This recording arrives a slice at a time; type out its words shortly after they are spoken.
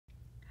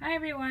Hi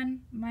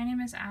everyone, my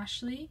name is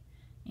Ashley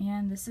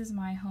and this is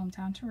my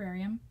hometown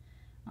terrarium.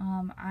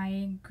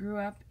 I grew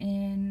up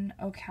in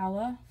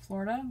Ocala,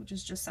 Florida, which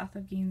is just south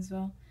of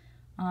Gainesville.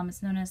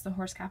 It's known as the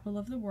horse capital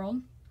of the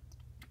world.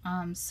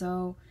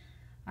 So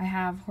I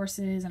have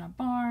horses in a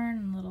barn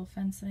and a little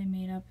fence that I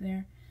made up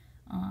there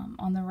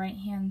on the right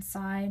hand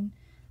side.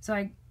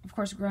 So of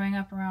course, growing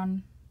up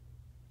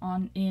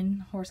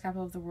in horse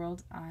capital of the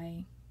world,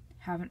 I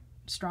have a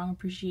strong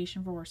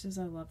appreciation for horses.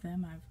 I love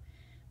them. I've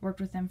worked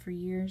with them for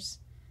years.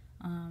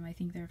 I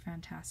think they're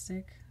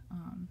fantastic,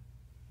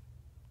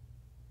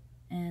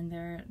 and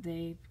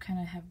they kind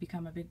of have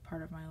become a big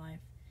part of my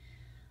life.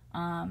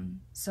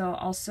 So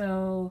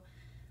also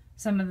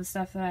some of the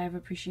stuff that I've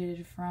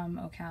appreciated from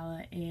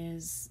Ocala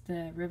is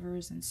the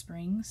rivers and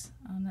springs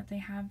that they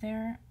have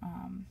there.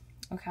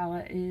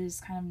 Ocala is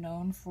kind of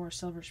known for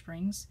Silver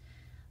Springs,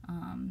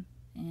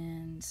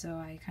 and so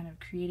I kind of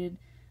created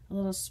a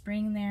little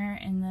spring there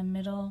in the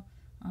middle,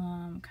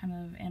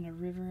 and a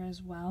river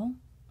as well,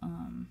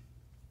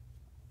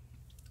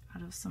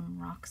 out of some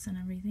rocks and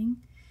everything.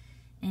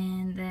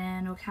 And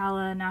then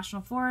Ocala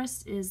National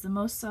Forest is the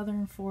most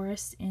southern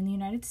forest in the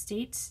United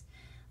States.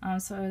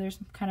 So there's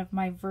kind of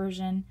my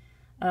version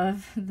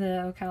of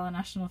the Ocala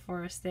National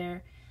Forest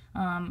there.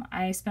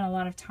 I spent a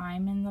lot of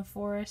time in the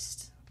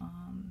forest,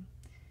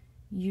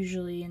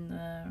 usually in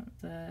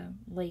the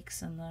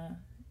lakes and the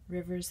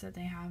rivers that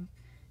they have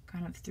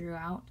kind of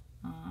throughout.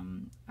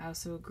 I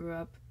also grew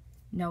up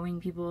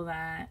knowing people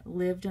that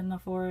lived in the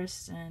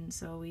forest, and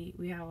so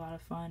we had a lot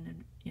of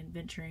fun in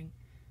venturing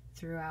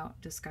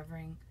throughout,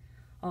 discovering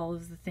all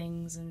of the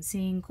things and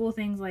seeing cool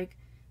things like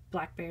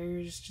black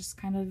bears just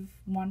kind of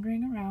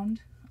wandering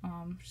around,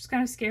 which is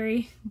kind of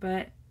scary,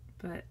 but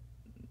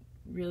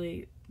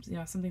really,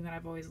 something that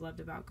I've always loved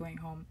about going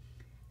home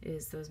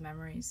is those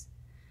memories.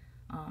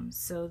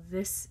 So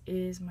this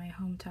is my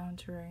hometown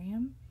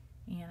terrarium,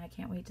 and I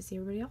can't wait to see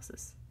everybody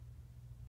else's.